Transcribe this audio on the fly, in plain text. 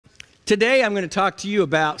Today I'm going to talk to you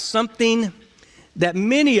about something that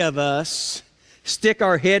many of us stick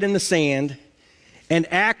our head in the sand and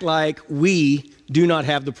act like we do not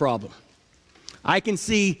have the problem. I can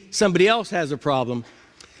see somebody else has a problem,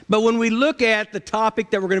 but when we look at the topic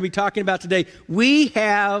that we're going to be talking about today, we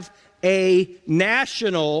have a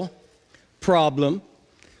national problem,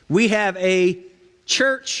 we have a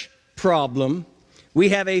church problem, we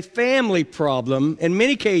have a family problem, in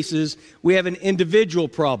many cases, we have an individual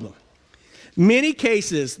problem. Many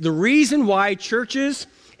cases, the reason why churches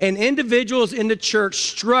and individuals in the church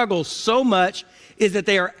struggle so much is that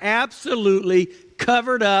they are absolutely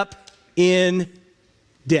covered up in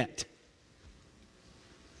debt.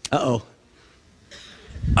 Uh-oh.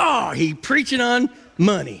 Oh, he preaching on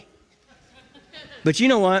money. But you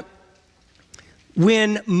know what?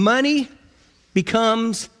 When money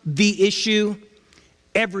becomes the issue,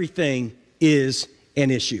 everything is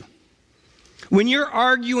an issue. When you're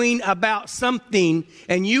arguing about something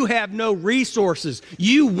and you have no resources,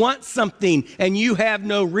 you want something and you have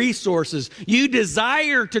no resources, you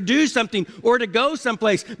desire to do something or to go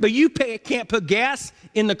someplace, but you can't put gas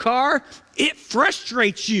in the car, it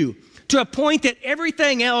frustrates you to a point that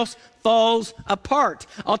everything else falls apart.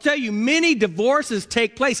 I'll tell you, many divorces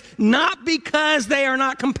take place not because they are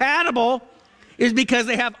not compatible, it's because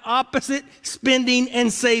they have opposite spending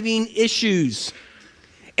and saving issues.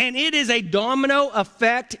 And it is a domino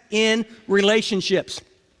effect in relationships.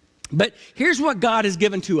 But here's what God has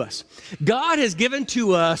given to us. God has given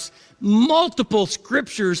to us multiple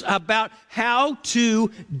scriptures about how to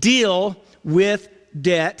deal with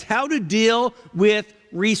debt, how to deal with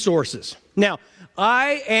resources. Now,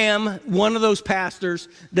 I am one of those pastors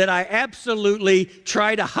that I absolutely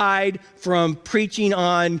try to hide from preaching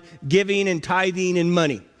on giving and tithing and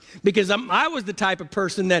money. Because I was the type of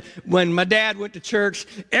person that when my dad went to church,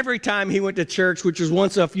 every time he went to church, which was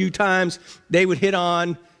once a few times, they would hit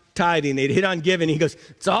on tithing. They'd hit on giving. He goes,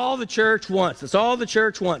 it's all the church wants. It's all the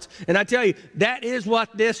church wants. And I tell you, that is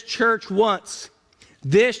what this church wants.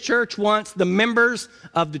 This church wants the members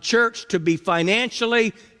of the church to be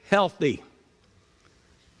financially healthy.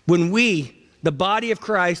 When we, the body of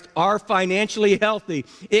Christ, are financially healthy,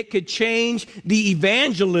 it could change the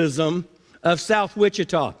evangelism of South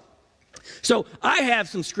Wichita. So I have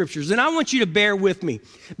some scriptures, and I want you to bear with me,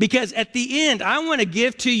 because at the end, I want to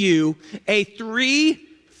give to you a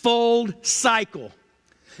threefold cycle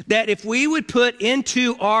that if we would put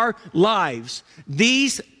into our lives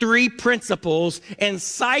these three principles and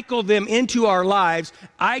cycle them into our lives,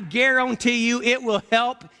 I guarantee you it will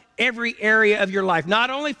help every area of your life,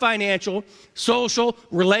 not only financial, social,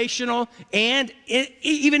 relational, and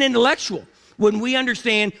even intellectual, when we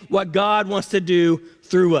understand what God wants to do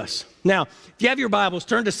through us. Now, if you have your Bibles,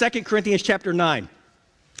 turn to 2 Corinthians chapter 9.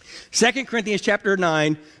 2 Corinthians chapter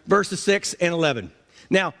 9, verses 6 and 11.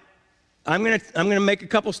 Now, I'm going to make a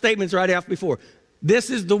couple statements right after before. This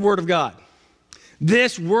is the Word of God.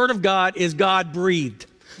 This Word of God is God-breathed.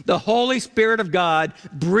 The Holy Spirit of God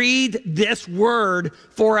breathed this Word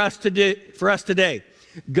for us today.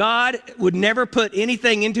 God would never put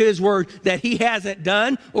anything into His Word that He hasn't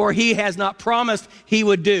done or He has not promised He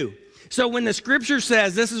would do. So when the Scripture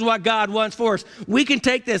says this is what God wants for us, we can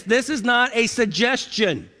take this. This is not a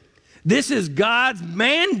suggestion. This is God's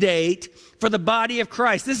mandate for the body of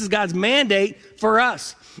Christ. This is God's mandate for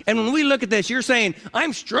us. And when we look at this, you're saying,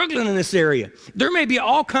 I'm struggling in this area. There may be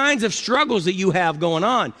all kinds of struggles that you have going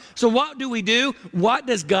on. So what do we do? What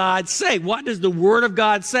does God say? What does the Word of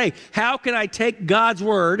God say? How can I take God's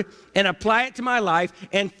Word and apply it to my life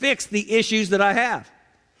and fix the issues that I have?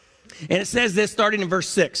 And it says this starting in verse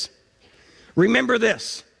 6. Remember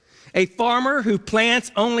this, a farmer who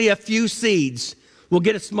plants only a few seeds will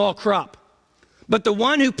get a small crop, but the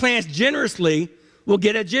one who plants generously will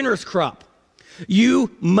get a generous crop.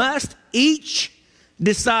 You must each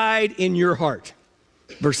decide in your heart.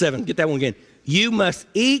 Verse 7, get that one again. You must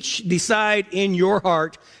each decide in your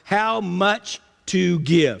heart how much to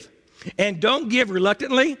give. And don't give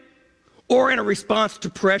reluctantly or in a response to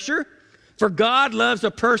pressure, for God loves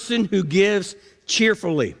a person who gives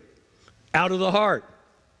cheerfully, out of the heart.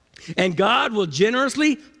 And God will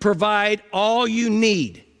generously provide all you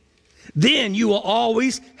need. Then you will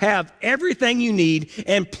always have everything you need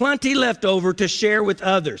and plenty left over to share with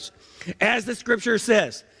others. As the scripture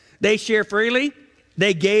says, they share freely,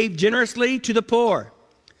 they gave generously to the poor.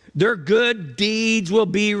 Their good deeds will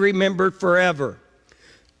be remembered forever.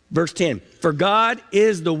 Verse 10, for God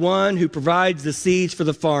is the one who provides the seeds for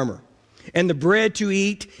the farmer and the bread to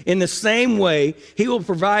eat. In the same way, He will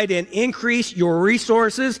provide and increase your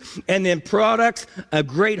resources and then products a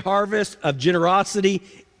great harvest of generosity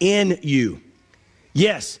in you.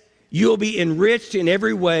 Yes, You'll be enriched in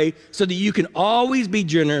every way so that you can always be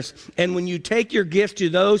generous. And when you take your gifts to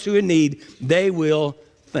those who are in need, they will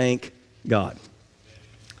thank God.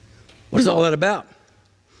 What is all that about?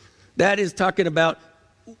 That is talking about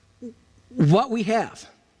what we have.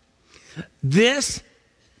 This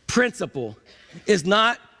principle is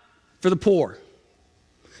not for the poor.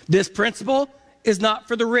 This principle is not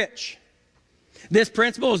for the rich. This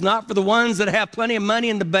principle is not for the ones that have plenty of money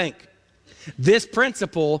in the bank. This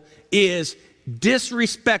principle is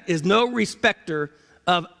no respecter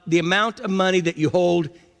of the amount of money that you hold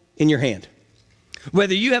in your hand.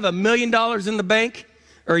 Whether you have $1 million in the bank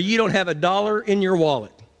or you don't have $1 in your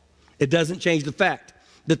wallet, it doesn't change the fact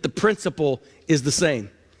that the principle is the same.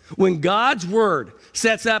 When God's word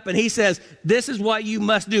sets up and he says, this is what you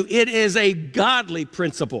must do, it is a godly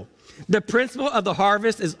principle. The principle of the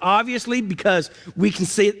harvest is obviously because we can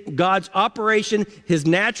see God's operation, his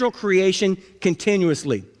natural creation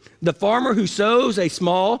continuously. The farmer who sows a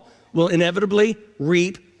small will inevitably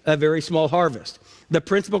reap a very small harvest. The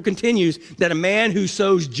principle continues that a man who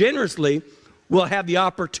sows generously will have the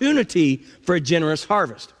opportunity for a generous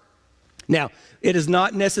harvest. Now, it is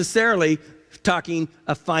not necessarily talking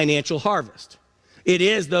a financial harvest. It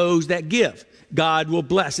is those that give. God will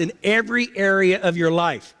bless in every area of your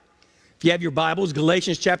life. If you have your Bibles,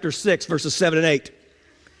 Galatians chapter 6, verses 7 and 8.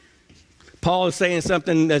 Paul is saying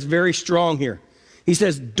something that's very strong here. He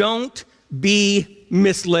says, don't be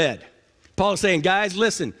misled. Paul is saying, guys,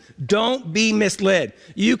 listen, don't be misled.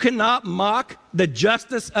 You cannot mock the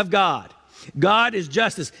justice of God. God is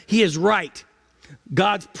justice. He is right.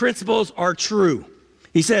 God's principles are true.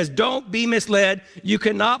 He says, don't be misled. You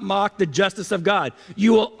cannot mock the justice of God.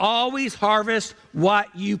 You will always harvest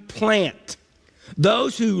what you plant.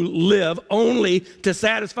 Those who live only to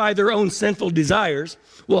satisfy their own sinful desires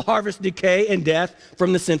will harvest decay and death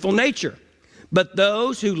from the sinful nature. But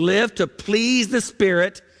those who live to please the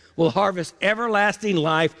Spirit will harvest everlasting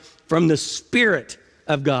life from the Spirit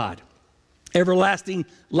of God. Everlasting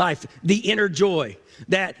life, the inner joy,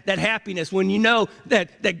 that happiness when you know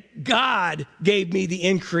that God gave me the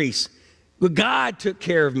increase. God took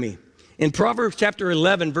care of me. In Proverbs chapter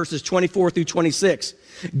 11, verses 24 through 26,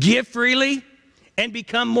 give freely and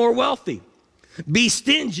become more wealthy. Be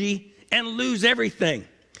stingy and lose everything.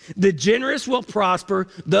 The generous will prosper.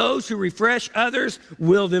 Those who refresh others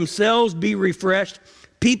will themselves be refreshed.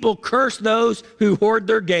 People curse those who hoard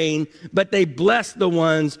their gain, but they bless the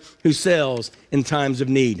ones who sells in times of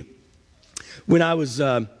need. When I was,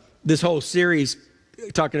 this whole series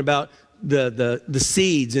talking about the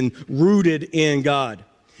seeds and rooted in God.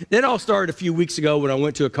 That all started a few weeks ago when I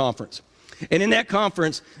went to a conference. And in that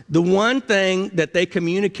conference, the one thing that they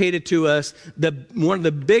communicated to us, one of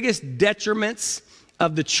the biggest detriments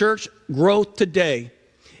of the church growth today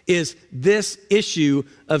is this issue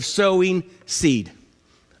of sowing seed,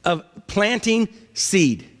 of planting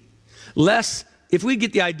seed. If we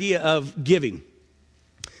get the idea of giving,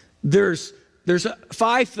 there's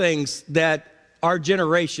 5 things that our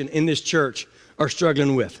generation in this church are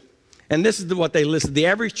struggling with. And this is what they listed. The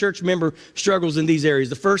average church member struggles in these areas.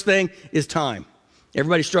 The first thing is time.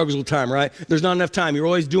 Everybody struggles with time, right? There's not enough time. You're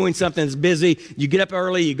always doing something that's busy. You get up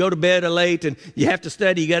early, you go to bed late, and you have to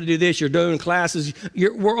study. You got to do this. You're doing classes.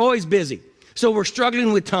 We're always busy. So we're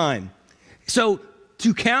struggling with time. So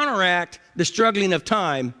to counteract the struggling of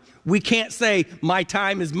time, we can't say, my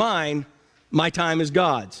time is mine, my time is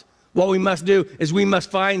God's. What we must do is we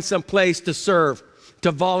must find some place to serve,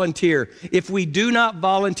 to volunteer. If we do not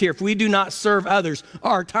volunteer, if we do not serve others,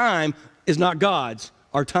 our time is not God's,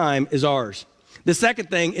 our time is ours. The second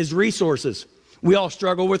thing is resources. We all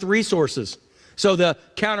struggle with resources. So the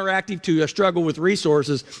counteractive to a struggle with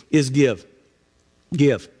resources is give.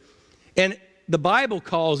 Give. And the Bible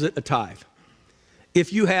calls it a tithe.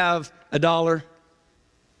 If you have $1,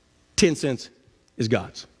 10 cents is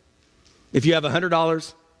God's. If you have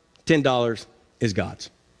 $100, $10 is God's.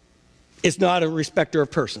 It's not a respecter of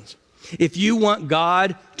persons. If you want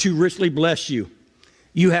God to richly bless you,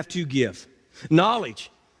 you have to give. Knowledge.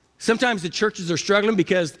 Sometimes the churches are struggling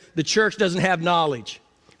because the church doesn't have knowledge.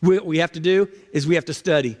 What we have to do is we have to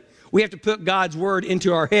study. We have to put God's word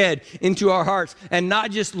into our head, into our hearts, and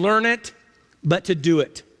not just learn it, but to do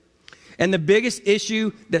it. And the biggest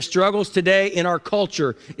issue that struggles today in our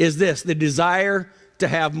culture is this, the desire to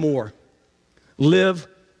have more. Live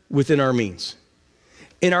within our means.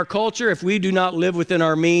 In our culture, if we do not live within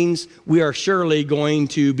our means, we are surely going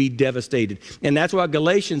to be devastated. And that's what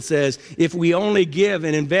Galatians says. If we only give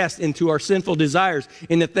and invest into our sinful desires,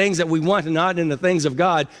 in the things that we want and not in the things of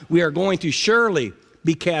God, we are going to surely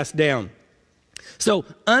be cast down. So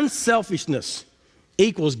unselfishness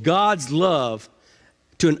equals God's love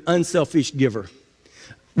to an unselfish giver.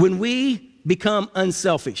 When we become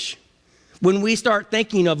unselfish, when we start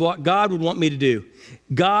thinking of what God would want me to do,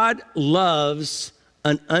 God loves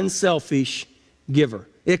an unselfish giver.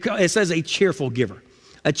 It says a cheerful giver.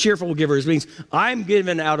 A cheerful giver means I'm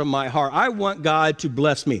giving out of my heart. I want God to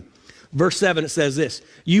bless me. Verse 7, it says this,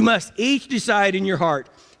 you must each decide in your heart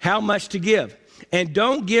how much to give, and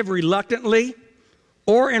don't give reluctantly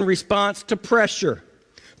or in response to pressure,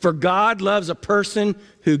 for God loves a person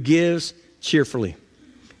who gives cheerfully.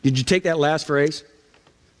 Did you take that last phrase?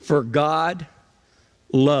 For God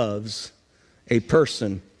loves a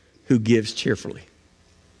person who gives cheerfully.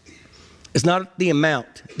 It's not the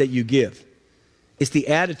amount that you give. It's the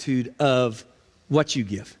attitude of what you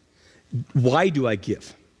give. Why do I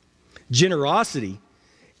give? Generosity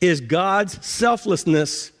is God's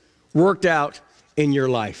selflessness worked out in your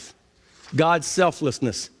life. God's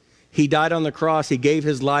selflessness. He died on the cross. He gave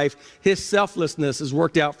his life. His selflessness is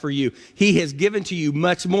worked out for you. He has given to you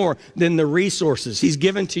much more than the resources. He's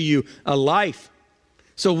given to you a life.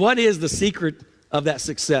 So what is the secret of that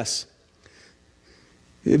success?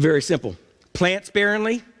 Very simple. Plant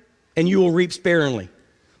sparingly and you will reap sparingly.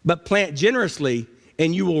 But plant generously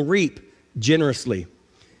and you will reap generously.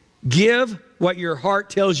 Give what your heart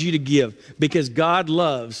tells you to give, because God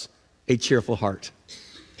loves a cheerful heart.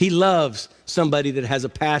 He loves somebody that has a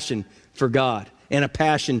passion for God and a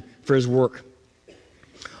passion for his work.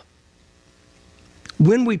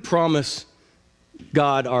 When we promise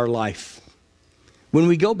God our life, when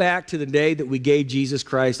we go back to the day that we gave Jesus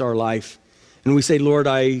Christ our life, and we say, Lord,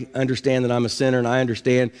 I understand that I'm a sinner, and I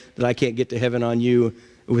understand that I can't get to heaven on you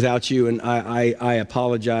without you, and I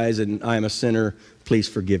apologize, and I am a sinner. Please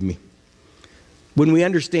forgive me. When we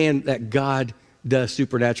understand that God does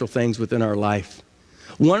supernatural things within our life,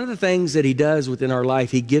 one of the things that he does within our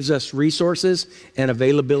life, he gives us resources and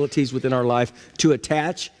availabilities within our life to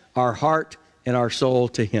attach our heart and our soul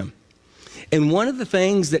to him. And one of the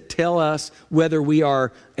things that tell us whether we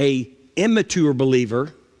are an immature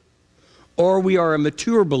believer or we are a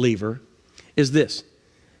mature believer is this.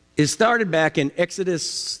 It started back in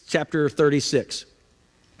Exodus chapter 36.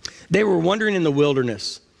 They were wandering in the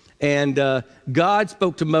wilderness, and God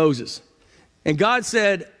spoke to Moses. And God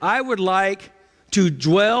said, I would like to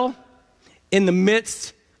dwell in the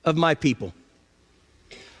midst of my people.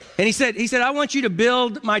 And he said, I want you to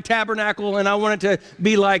build my tabernacle, and I want it to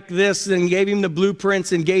be like this, and gave him the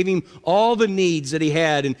blueprints and gave him all the needs that he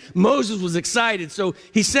had. And Moses was excited. So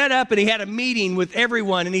he set up and he had a meeting with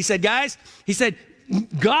everyone. And he said, guys, he said,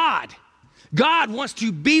 God wants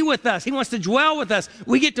to be with us. He wants to dwell with us.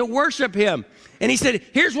 We get to worship him. And he said,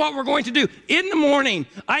 here's what we're going to do. In the morning,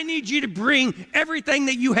 I need you to bring everything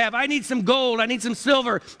that you have. I need some gold. I need some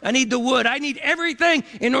silver. I need the wood. I need everything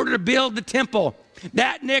in order to build the temple.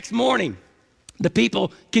 That next morning, the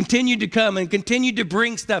people continued to come and continued to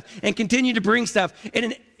bring stuff and continued to bring stuff.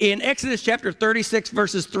 And in Exodus chapter 36,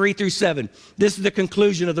 verses 3 through 7, this is the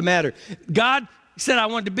conclusion of the matter. God said, I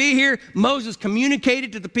wanted to be here. Moses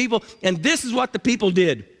communicated to the people, and this is what the people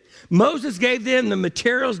did. Moses gave them the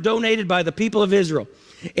materials donated by the people of Israel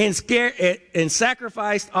and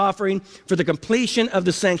sacrificed offering for the completion of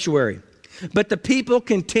the sanctuary. But the people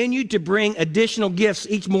continued to bring additional gifts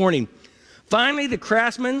each morning. Finally, the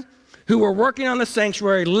craftsmen who were working on the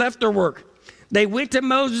sanctuary left their work. They went to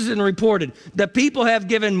Moses and reported, the people have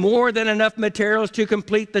given more than enough materials to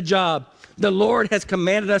complete the job the Lord has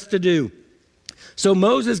commanded us to do. So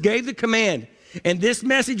Moses gave the command, and this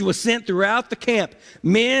message was sent throughout the camp.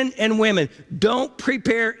 Men and women, don't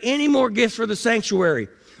prepare any more gifts for the sanctuary.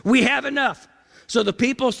 We have enough. So the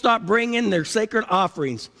people stopped bringing their sacred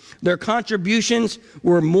offerings. Their contributions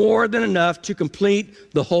were more than enough to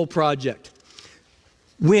complete the whole project.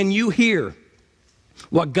 When you hear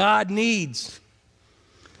what God needs,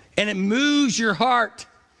 and it moves your heart,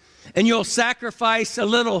 and you'll sacrifice a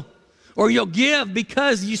little, or you'll give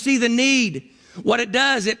because you see the need, what it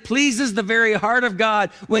does, it pleases the very heart of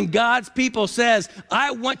God when God's people says,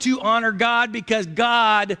 I want to honor God because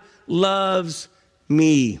God loves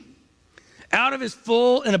me. Out of his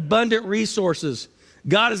full and abundant resources,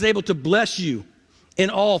 God is able to bless you in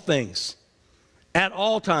all things, at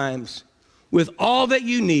all times, with all that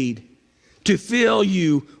you need to fill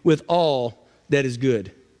you with all that is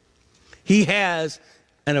good. He has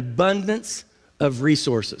an abundance of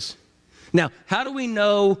resources. Now, how do we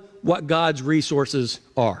know what God's resources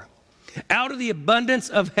are? Out of the abundance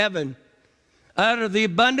of heaven, out of the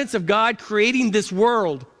abundance of God creating this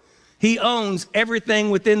world, he owns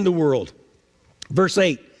everything within the world. Verse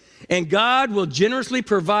 8, and God will generously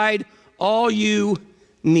provide all you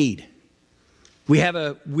need. We have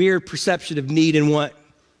a weird perception of need and want,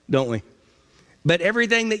 don't we? but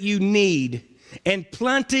everything that you need, and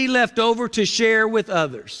plenty left over to share with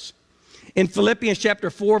others. In Philippians chapter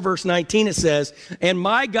 4, verse 19, it says, and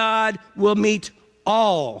my God will meet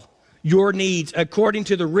all your needs according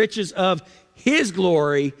to the riches of his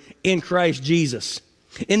glory in Christ Jesus.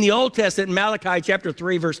 In the Old Testament, Malachi chapter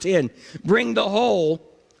 3, verse 10, bring the whole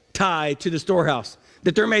tithe to the storehouse,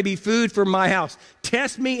 that there may be food for my house.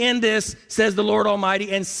 Test me in this, says the Lord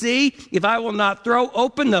Almighty, and see if I will not throw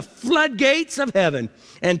open the floodgates of heaven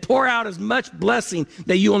and pour out as much blessing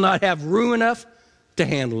that you will not have room enough to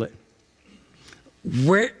handle it.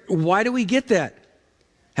 Why do we get that?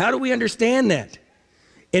 How do we understand that?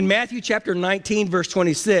 In Matthew chapter 19, verse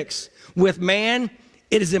 26, with man,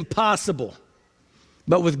 it is impossible.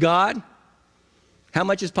 But with God, how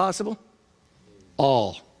much is possible?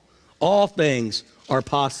 All. All things are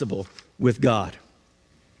possible with God.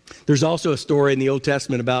 There's also a story in the Old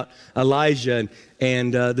Testament about Elijah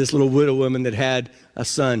and this little widow woman that had a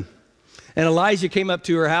son. And Elijah came up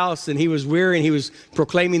to her house, and he was weary, and he was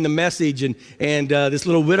proclaiming the message. And this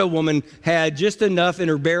little widow woman had just enough in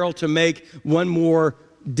her barrel to make one more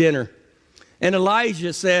dinner. And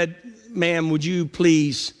Elijah said, ma'am, would you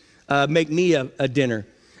please make me a dinner?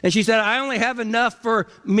 And she said, I only have enough for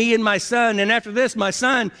me and my son. And after this, my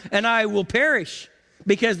son and I will perish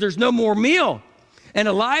because there's no more meal. And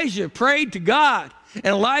Elijah prayed to God. And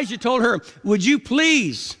Elijah told her, would you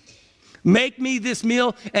please make me this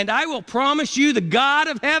meal, and I will promise you the God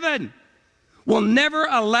of heaven will never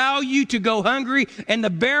allow you to go hungry, and the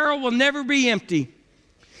barrel will never be empty.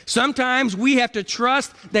 Sometimes we have to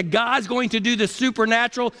trust that God's going to do the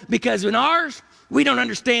supernatural, because in ours, we don't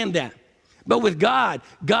understand that. But with God,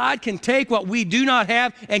 God can take what we do not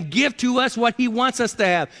have and give to us what he wants us to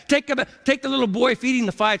have. Take the little boy feeding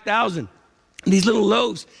the 5,000, these little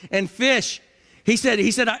loaves and fish. He said,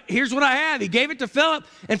 here's what I have. He gave it to Philip,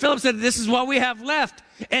 and Philip said, this is what we have left.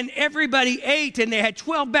 And everybody ate, and they had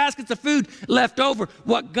 12 baskets of food left over.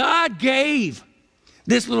 What God gave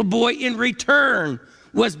this little boy in return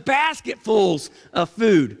was basketfuls of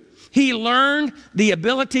food. He learned the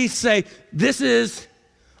ability to say, this is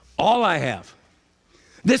all I have.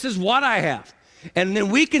 This is what I have. And then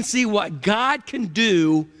we can see what God can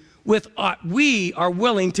do with what we are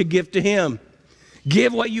willing to give to him.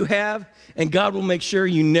 Give what you have, and God will make sure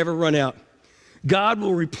you never run out. God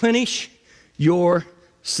will replenish your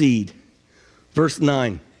seed. Chapter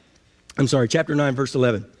 9, verse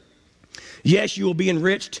 11. Yes, you will be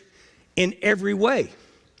enriched in every way,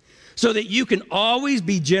 so that you can always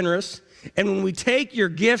be generous. And when we take your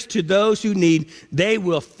gifts to those who need, they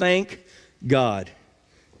will thank God.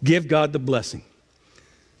 Give God the blessing.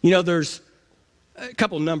 You know, there's a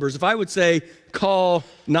couple numbers. If I would say, call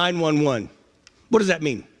 911, what does that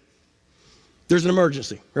mean? There's an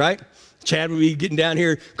emergency, right? Chad would be getting down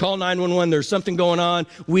here, call 911, there's something going on,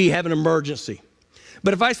 we have an emergency.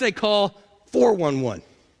 But if I say call 411,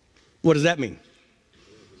 what does that mean?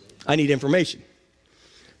 I need information.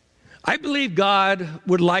 I believe God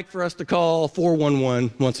would like for us to call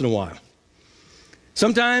 411 once in a while.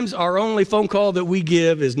 Sometimes our only phone call that we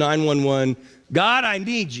give is 911. God, I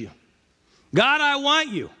need you. God, I want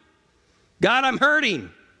you. God, I'm hurting.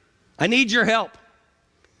 I need your help.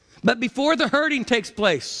 But before the hurting takes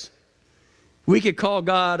place, we could call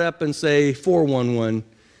God up and say 411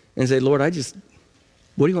 and say, Lord, what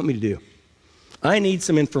do you want me to do? I need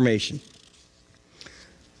some information.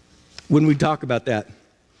 When we talk about that,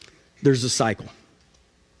 there's a cycle.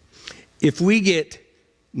 If we get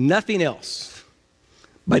nothing else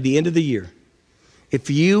by the end of the year, if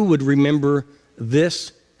you would remember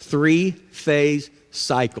this 3-phase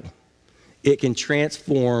cycle, it can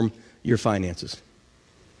transform your finances.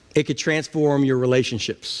 It could transform your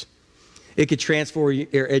relationships. It could transform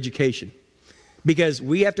your education. Because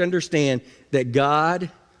we have to understand that God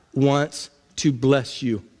wants to bless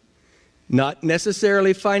you. Not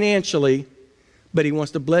necessarily financially, but he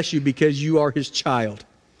wants to bless you because you are his child.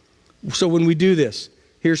 So when we do this,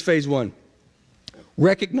 here's phase 1.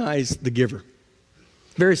 Recognize the giver.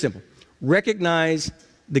 Very simple. Recognize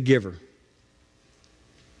the giver.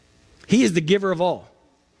 He is the giver of all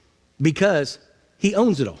because he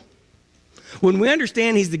owns it all. When we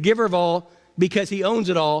understand he's the giver of all because he owns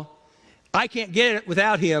it all, I can't get it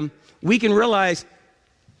without him, we can realize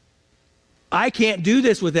I can't do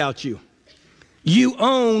this without you. You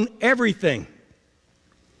own everything.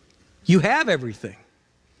 You have everything.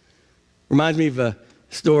 Reminds me of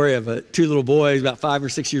story of two little boys, about 5 or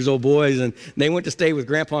 6 years old boys, and they went to stay with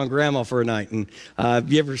Grandpa and Grandma for a night. And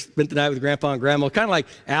have you ever spent the night with Grandpa and Grandma? Kind of like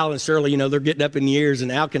Al and Shirley, they're getting up in years,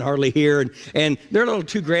 and Al can hardly hear. And their little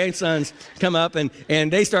 2 grandsons come up, and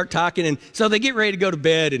they start talking. And so they get ready to go to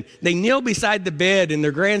bed, and they kneel beside the bed, and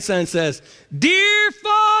their grandson says, "Dear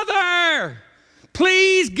Father,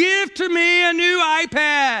 please give to me a new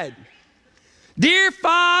iPad. Dear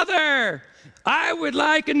Father, I would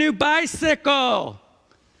like a new bicycle."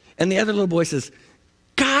 And the other little boy says,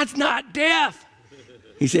 "God's not deaf."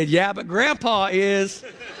 He said, "Yeah, but Grandpa is."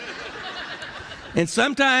 And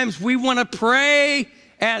sometimes we want to pray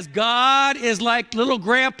as God is like little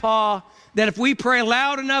grandpa, that if we pray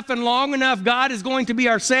loud enough and long enough, God is going to be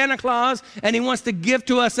our Santa Claus and he wants to give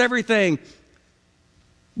to us everything.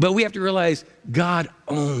 But we have to realize God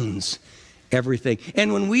owns everything.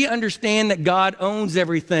 And when we understand that God owns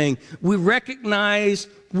everything, we recognize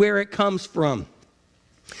where it comes from.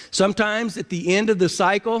 Sometimes at the end of the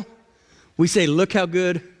cycle, we say, "Look how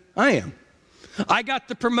good I am. I got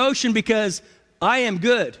the promotion because I am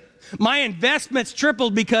good. My investments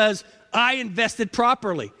tripled because I invested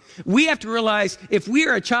properly." We have to realize if we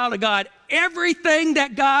are a child of God, everything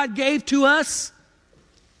that God gave to us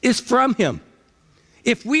is from him.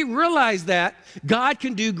 If we realize that, God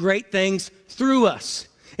can do great things through us.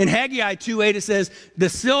 In Haggai 2:8 it says, "The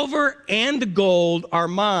silver and the gold are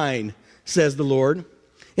mine, says the Lord."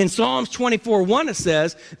 In Psalms 24:1 it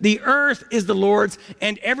says, "The earth is the Lord's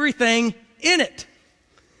and everything in it."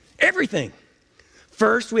 Everything.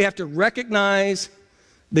 First, we have to recognize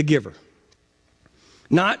the giver.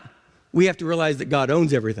 We have to realize that God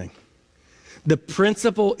owns everything. The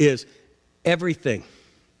principle is everything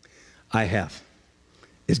I have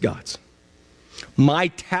is God's. My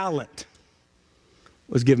talent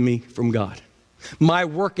was given me from God. My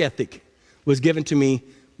work ethic was given to me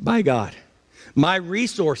by God. My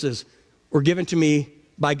resources were given to me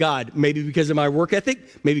by God, maybe because of my work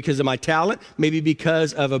ethic, maybe because of my talent, maybe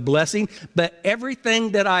because of a blessing. But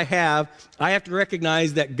everything that I have to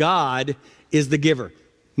recognize that God is the giver,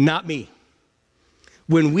 not me.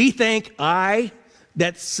 When we think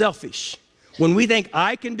that's selfish. When we think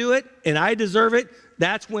I can do it and I deserve it,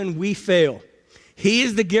 that's when we fail. He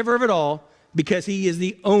is the giver of it all because he is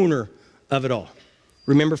the owner of it all.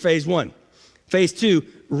 Remember phase 1. Phase 2,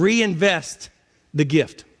 reinvest the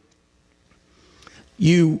gift.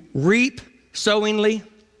 You reap sowingly.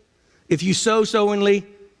 If you sow sowingly,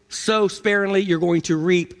 sow sparingly, you're going to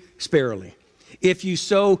reap sparingly. If you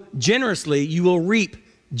sow generously, you will reap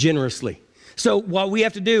generously. So what we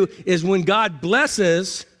have to do is when God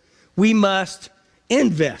blesses, we must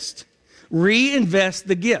invest. Reinvest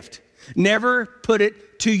the gift. Never put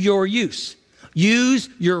it to your use. Use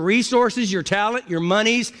your resources, your talent, your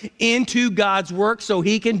monies into God's work so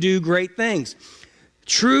he can do great things.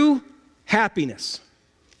 True happiness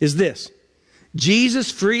is this: Jesus,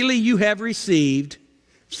 freely you have received,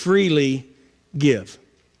 freely give.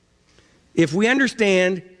 If we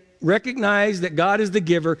understand, recognize that God is the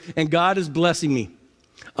giver and God is blessing me,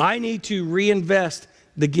 I need to reinvest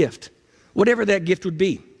the gift, whatever that gift would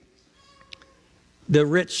be. The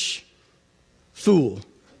rich fool,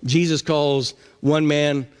 Jesus calls one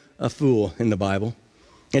man a fool in the Bible.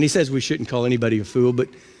 And he says we shouldn't call anybody a fool, but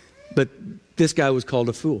this guy was called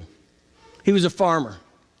a fool. He was a farmer.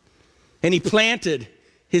 And he planted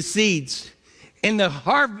his seeds. And the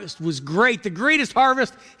harvest was great, the greatest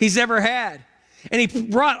harvest he's ever had. And he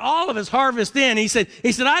brought all of his harvest in. He said,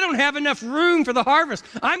 I don't have enough room for the harvest.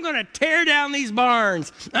 I'm going to tear down these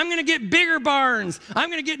barns. I'm going to get bigger barns. I'm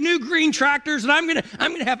going to get new green tractors, and I'm going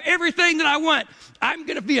to have everything that I want. I'm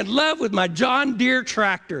going to be in love with my John Deere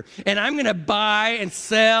tractor, and I'm going to buy and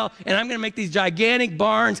sell, and I'm going to make these gigantic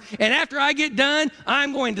barns. And after I get done,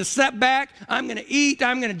 I'm going to sit back, I'm going to eat,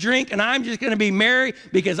 I'm going to drink, and I'm just going to be merry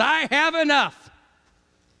because I have enough.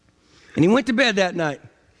 And he went to bed that night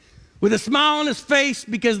with a smile on his face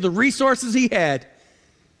because of the resources he had.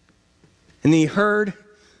 And he heard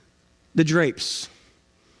the drapes.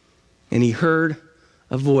 And he heard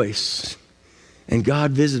a voice. And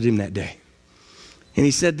God visited him that day. And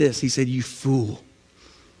he said this, he said, "You fool,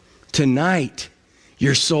 tonight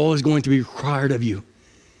your soul is going to be required of you."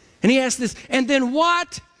 And he asked this, "And then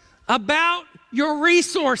what about your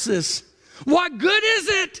resources? What good is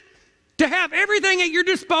it to have everything at your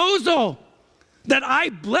disposal that I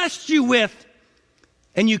blessed you with,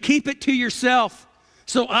 and you keep it to yourself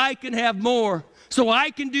so I can have more, so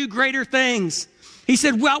I can do greater things?" He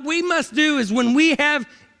said, what we must do is when we have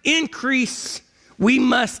increase, we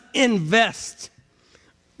must invest.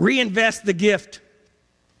 Reinvest the gift.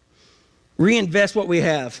 Reinvest what we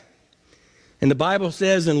have. And the Bible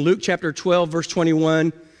says in Luke chapter 12, verse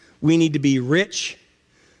 21, we need to be rich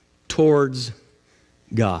towards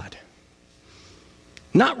God.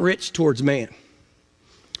 Not rich towards man,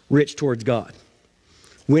 rich towards God.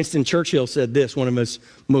 Winston Churchill said this, one of his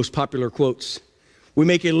most popular quotes. We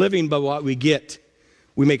make a living by what we get.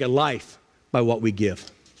 We make a life by what we give.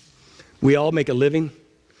 We all make a living.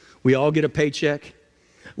 We all get a paycheck.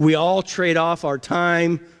 We all trade off our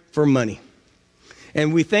time for money.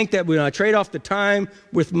 And we think that when I trade off the time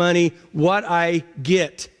with money, what I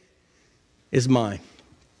get is mine.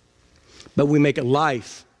 But we make a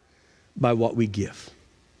life by what we give.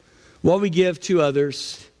 What we give to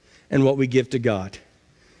others and what we give to God.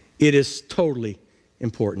 It is totally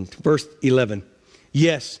important. Verse 11.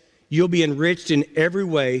 Yes, you'll be enriched in every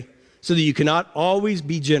way so that you cannot always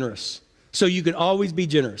be generous. So you can always be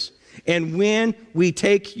generous. And when we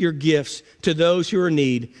take your gifts to those who are in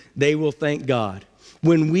need, they will thank God.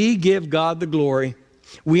 When we give God the glory,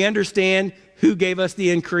 we understand who gave us the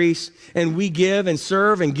increase, and we give and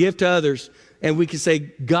serve and give to others, and we can say,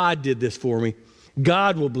 God did this for me.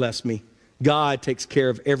 God will bless me. God takes care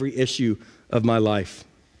of every issue of my life.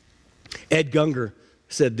 Ed Gunger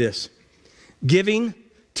said this, giving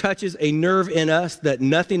touches a nerve in us that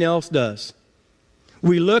nothing else does.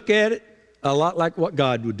 We look at it a lot like what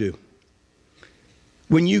God would do.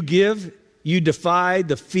 When you give, you defy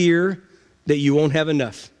the fear that you won't have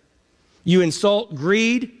enough. You insult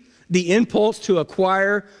greed, the impulse to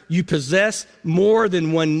acquire. You possess more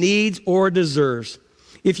than one needs or deserves.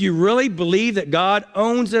 If you really believe that God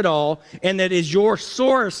owns it all and that is your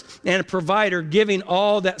source and provider, giving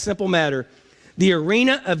all that simple matter, the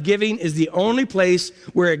arena of giving is the only place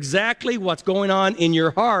where exactly what's going on in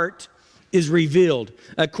your heart is revealed.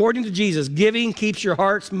 According to Jesus, giving keeps your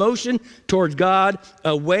heart's motion towards God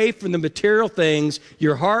away from the material things.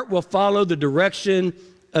 Your heart will follow the direction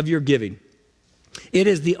of your giving. It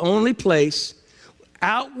is the only place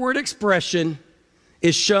outward expression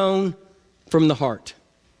is shown from the heart.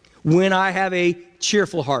 When I have a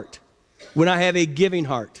cheerful heart, when I have a giving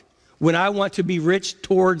heart, when I want to be rich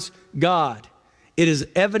towards God, it is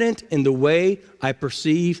evident in the way I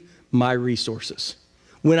perceive my resources.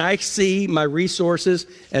 When I see my resources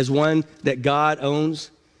as one that God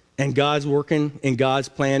owns and God's working and God's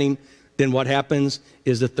planning, then what happens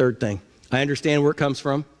is the third thing. I understand where it comes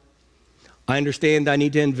from. I understand I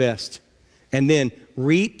need to invest. And then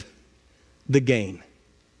reap the gain.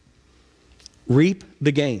 Reap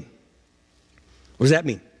the gain. What does that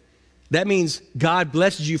mean? That means God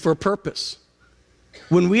blesses you for a purpose.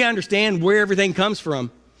 When we understand where everything comes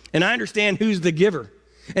from, and I understand who's the giver,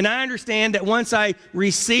 and I understand that once I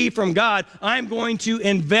receive from God, I'm going to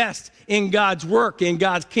invest in God's work, in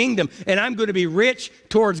God's kingdom, and I'm going to be rich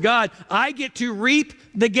towards God, I get to reap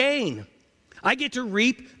the gain. I get to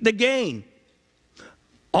reap the gain.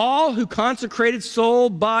 All who consecrated soul,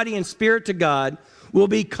 body, and spirit to God will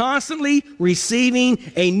be constantly receiving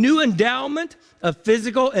a new endowment of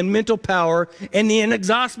physical and mental power, and the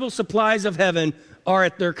inexhaustible supplies of heaven are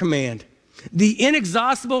at their command. The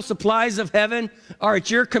inexhaustible supplies of heaven are at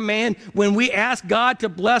your command when we ask God to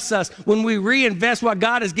bless us, when we reinvest what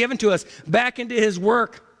God has given to us back into His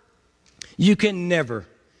work. You can never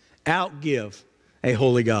outgive a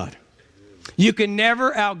holy God. You can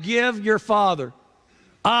never outgive your Father.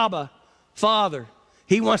 Abba, Father,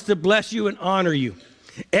 He wants to bless you and honor you.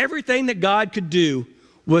 Everything that God could do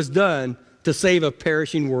was done to save a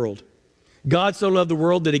perishing world. God so loved the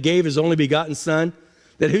world that He gave His only begotten Son,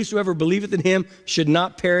 that whosoever believeth in Him should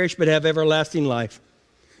not perish but have everlasting life.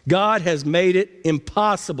 God has made it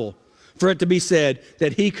impossible for it to be said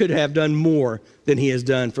that He could have done more than He has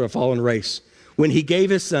done for a fallen race. When He gave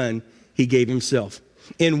His Son, He gave Himself.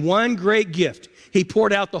 In one great gift, He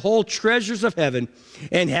poured out the whole treasures of heaven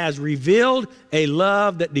and has revealed a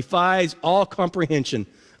love that defies all comprehension,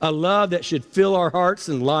 a love that should fill our hearts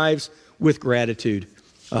and lives with gratitude,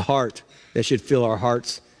 a heart that should fill our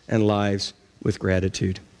hearts and lives with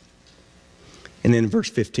gratitude. And then in verse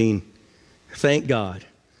 15, thank God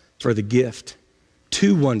for the gift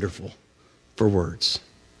too wonderful for words.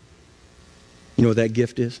 You know what that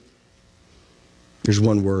gift is? There's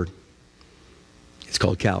one word. It's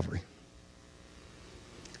called Calvary.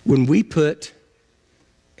 When we put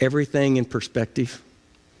everything in perspective,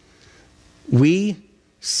 we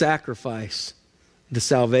sacrifice the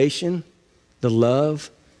salvation, the love,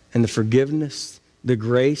 and the forgiveness, the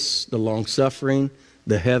grace, the long-suffering,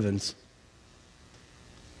 the heavens.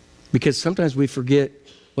 Because sometimes we forget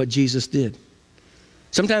what Jesus did.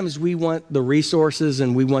 Sometimes we want the resources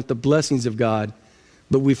and we want the blessings of God,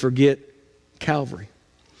 but we forget Calvary.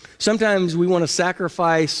 Sometimes we want to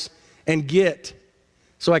sacrifice and get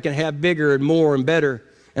so I can have bigger and more and better,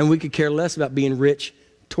 and we could care less about being rich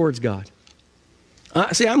towards God.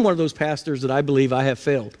 See, I'm one of those pastors that I believe I have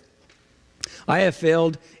failed. I have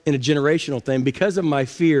failed in a generational thing because of my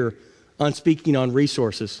fear on speaking on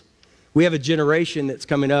resources. We have a generation that's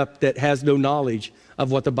coming up that has no knowledge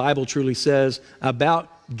of what the Bible truly says about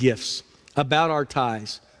gifts, about our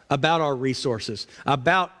tithes, about our resources,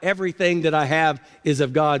 about everything that I have is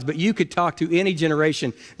of God's. But you could talk to any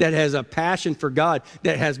generation that has a passion for God,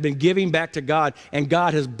 that has been giving back to God, and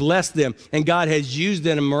God has blessed them, and God has used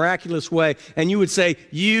them in a miraculous way. And you would say,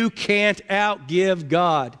 you can't outgive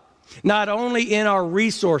God, not only in our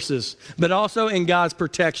resources, but also in God's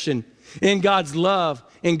protection, in God's love,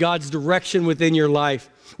 in God's direction within your life.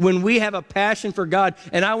 When we have a passion for God,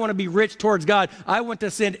 and I want to be rich towards God, I want to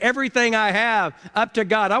send everything I have up to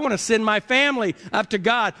God. I want to send my family up to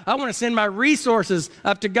God. I want to send my resources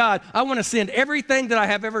up to God. I want to send everything that I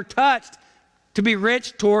have ever touched to be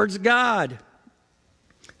rich towards God.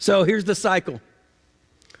 So here's the cycle.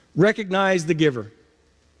 Recognize the giver.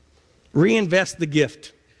 Reinvest the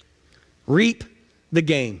gift. Reap the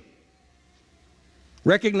gain.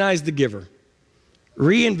 Recognize the giver.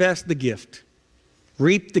 Reinvest the gift.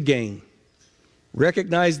 Reap the gain.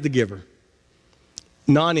 Recognize the giver.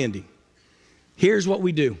 Non-ending. Here's what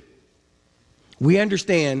we do. We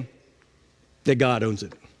understand that God owns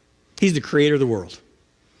it. He's the creator of the world.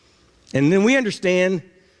 And then we understand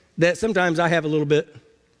that sometimes I have a little bit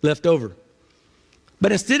left over.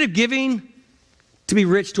 But instead of giving to be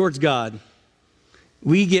rich towards God,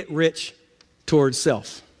 we get rich towards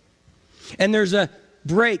self. And there's a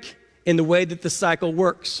break in the way that the cycle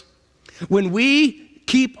works. When we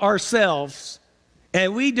keep ourselves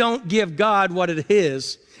and we don't give God what it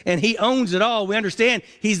is, and He owns it all, we understand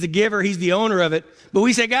He's the giver, He's the owner of it, but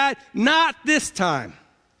we say, God, not this time.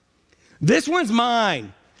 This one's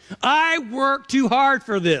mine. I worked too hard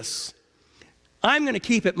for this. I'm going to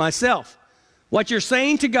keep it myself. What you're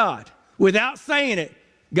saying to God, without saying it,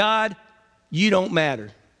 God, you don't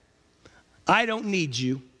matter. I don't need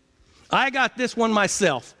you. I got this one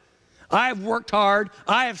myself. I have worked hard.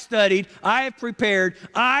 I have studied. I have prepared.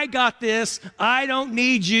 I got this. I don't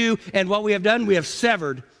need you. And what we have done, we have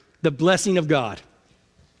severed the blessing of God.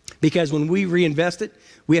 Because when we reinvest it,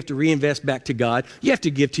 we have to reinvest back to God. You have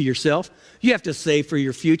to give to yourself. You have to save for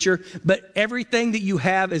your future. But everything that you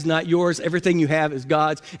have is not yours. Everything you have is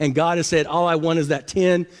God's. And God has said, all I want is that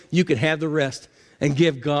 10. You can have the rest. And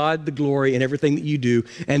give God the glory in everything that you do.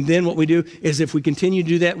 And then what we do is if we continue to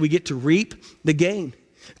do that, we get to reap the gain.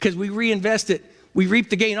 Because we reinvest it, we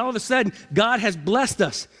reap the gain. All of a sudden, God has blessed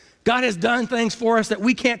us. God has done things for us that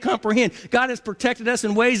we can't comprehend. God has protected us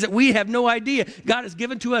in ways that we have no idea. God has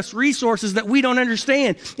given to us resources that we don't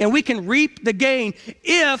understand. And we can reap the gain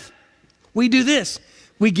if we do this.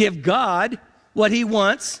 We give God what He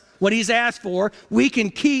wants, what He's asked for. We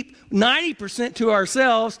can keep 90% to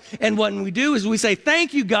ourselves. And what we do is we say,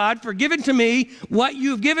 thank you, God, for giving to me what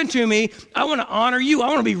you've given to me. I want to honor you. I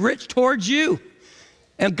want to be rich towards you.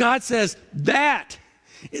 And God says that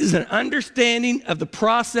is an understanding of the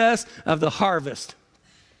process of the harvest.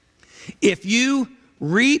 If you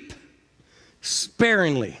reap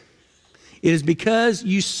sparingly, it is because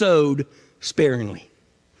you sowed sparingly.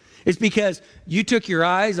 It's because you took your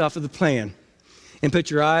eyes off of the plan and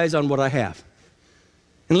put your eyes on what I have.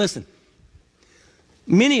 And listen,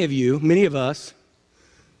 many of us,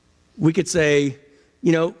 we could say,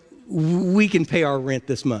 you know, we can pay our rent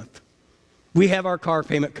this month. We have our car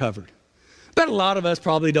payment covered. But a lot of us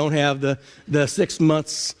probably don't have the 6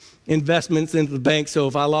 months investments into the bank, so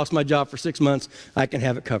if I lost my job for 6 months, I can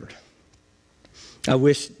have it covered. I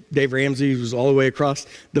wish Dave Ramsey was all the way across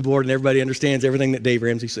the board and everybody understands everything that Dave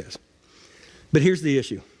Ramsey says. But here's the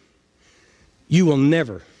issue. You will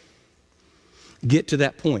never get to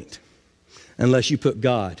that point unless you put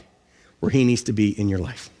God where He needs to be in your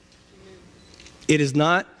life. It is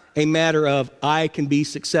not a matter of I can be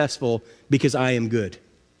successful because I am good.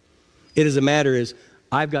 It is a matter is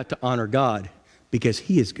I've got to honor God because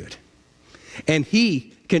He is good. And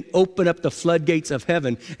He can open up the floodgates of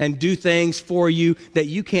heaven and do things for you that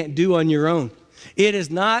you can't do on your own. It is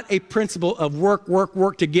not a principle of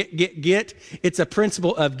work to get. It's a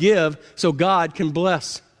principle of give so God can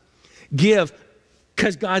bless. Give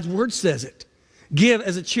because God's word says it. Give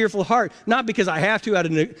as a cheerful heart, not because I have to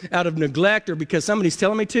out of neglect or because somebody's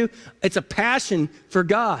telling me to. It's a passion for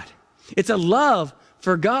God. It's a love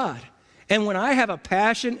for God. And when I have a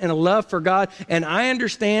passion and a love for God and I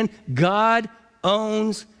understand God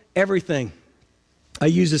owns everything. I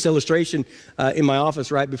used this illustration in my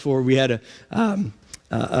office right before we had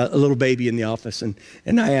a little baby in the office.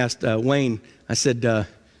 And I asked Wayne, I said,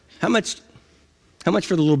 how much How much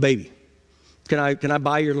for the little baby? Can I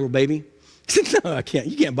buy your little baby? He said, no, I can't.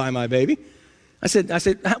 You can't buy my baby. I said,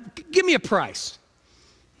 give me a price.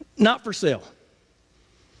 Not for sale.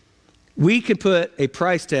 We could put a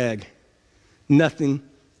price tag, nothing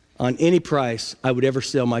on any price I would ever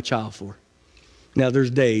sell my child for. Now,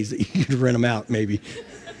 there's days that you could rent them out, maybe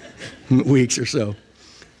weeks or so.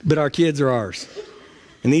 But our kids are ours.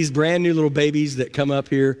 And these brand new little babies that come up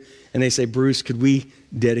here and they say, Bruce, could we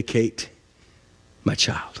dedicate my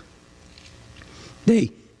child?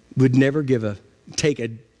 They would never take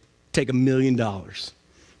 $1 million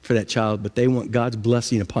for that child, but they want God's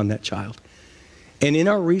blessing upon that child. And in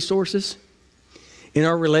our resources, in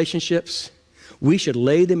our relationships, we should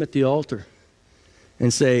lay them at the altar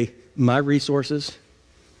and say, my resources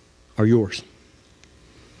are yours.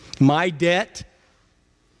 My debt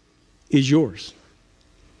is yours.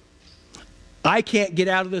 I can't get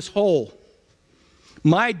out of this hole.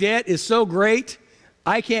 My debt is so great,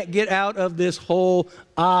 I can't get out of this hole.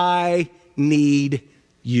 I need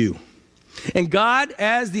you. And God,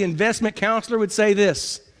 as the investment counselor, would say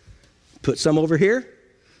this: put some over here,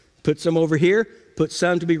 put some over here, put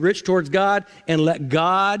some to be rich towards God, and let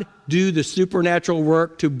God do the supernatural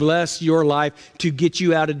work to bless your life, to get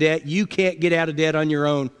you out of debt. You can't get out of debt on your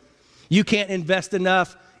own. You can't invest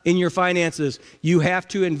enough in your finances. You have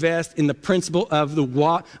to invest in the principle of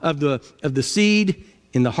the seed,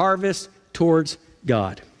 in the harvest towards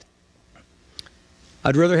God.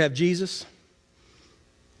 I'd rather have Jesus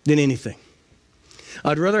than anything.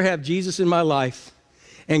 I'd rather have Jesus in my life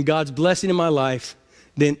and God's blessing in my life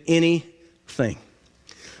than anything.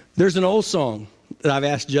 There's an old song that I've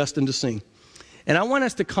asked Justin to sing, and I want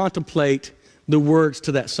us to contemplate the words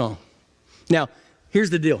to that song. Now, here's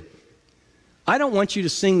the deal. I don't want you to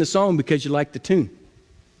sing the song because you like the tune.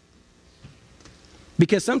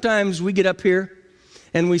 Because sometimes we get up here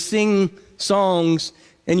and we sing songs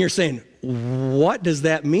and you're saying, what does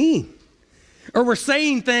that mean? Or we're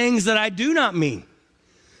saying things that I do not mean.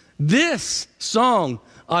 This song,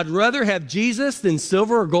 I'd rather have Jesus than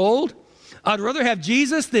silver or gold. I'd rather have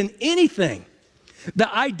Jesus than anything.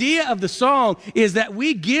 The idea of the song is that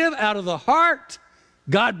we give out of the heart.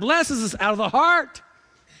 God blesses us out of the heart.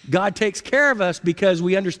 God takes care of us because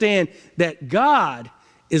we understand that God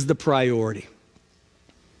is the priority,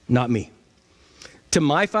 not me. To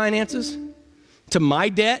my finances, to my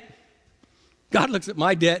debt, God looks at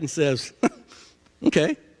my debt and says,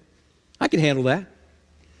 okay, I can handle that.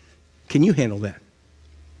 Can you handle that?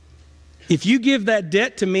 If you give that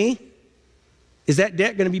debt to me, is that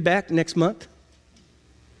debt going to be back next month?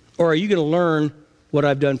 Or are you going to learn what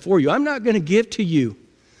I've done for you? I'm not going to give to you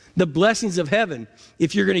the blessings of heaven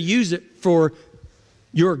if you're going to use it for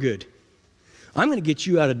your good. I'm going to get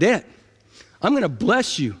you out of debt. I'm going to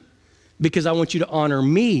bless you because I want you to honor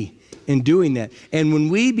me in doing that. And when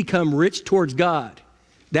we become rich towards God,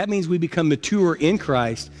 that means we become mature in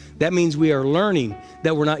Christ. That means we are learning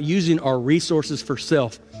that we're not using our resources for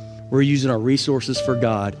self. We're using our resources for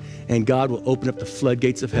God, and God will open up the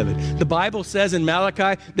floodgates of heaven. The Bible says in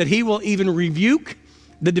Malachi that he will even rebuke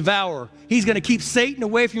the devourer. He's going to keep Satan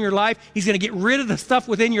away from your life. He's going to get rid of the stuff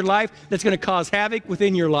within your life that's going to cause havoc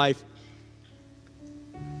within your life.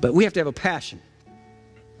 But we have to have a passion,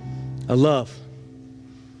 a love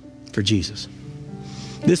for Jesus.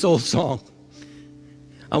 This old song,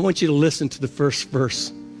 I want you to listen to the first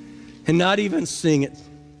verse and not even sing it.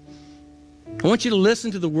 I want you to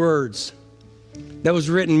listen to the words that was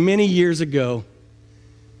written many years ago,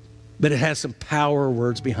 but it has some power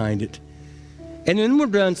words behind it. And when we're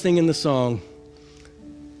done singing the song,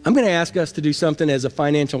 I'm going to ask us to do something as a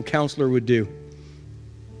financial counselor would do.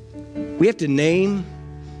 We have to name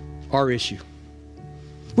our issue.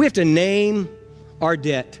 We have to name our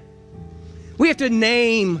debt. We have to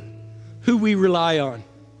name who we rely on.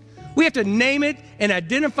 We have to name it and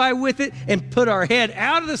identify with it and put our head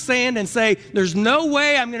out of the sand and say, there's no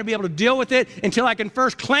way I'm going to be able to deal with it until I can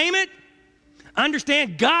first claim it,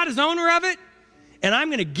 understand God is owner of it, and I'm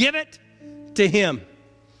going to give it to him.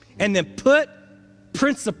 And then put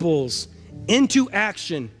principles into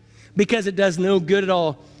action, because it does no good at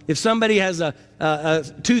all. If somebody has a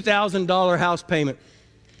 $2,000 house payment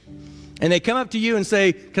and they come up to you and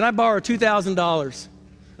say, can I borrow $2,000?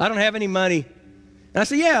 I don't have any money. And I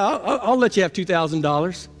say, yeah, I'll let you have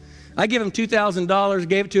 $2,000. I give them $2,000,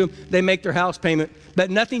 gave it to them, they make their house payment, but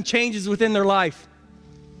nothing changes within their life.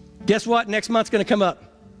 Guess what? Next month's going to come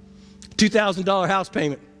up. $2,000 house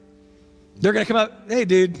payment. They're going to come up, hey,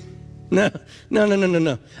 dude, no.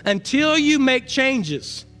 Until you make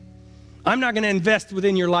changes, I'm not going to invest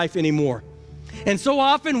within your life anymore. And so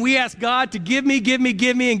often we ask God to give me, give me,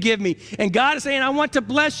 give me, and give me. And God is saying, I want to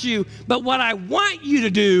bless you, but what I want you to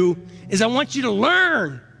do is I want you to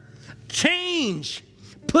learn, change,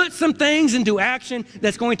 put some things into action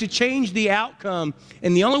that's going to change the outcome.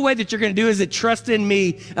 And the only way that you're going to do is to trust in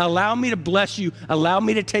me, allow me to bless you, allow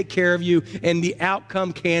me to take care of you, and the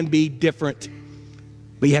outcome can be different.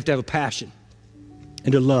 But you have to have a passion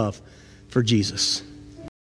and a love for Jesus.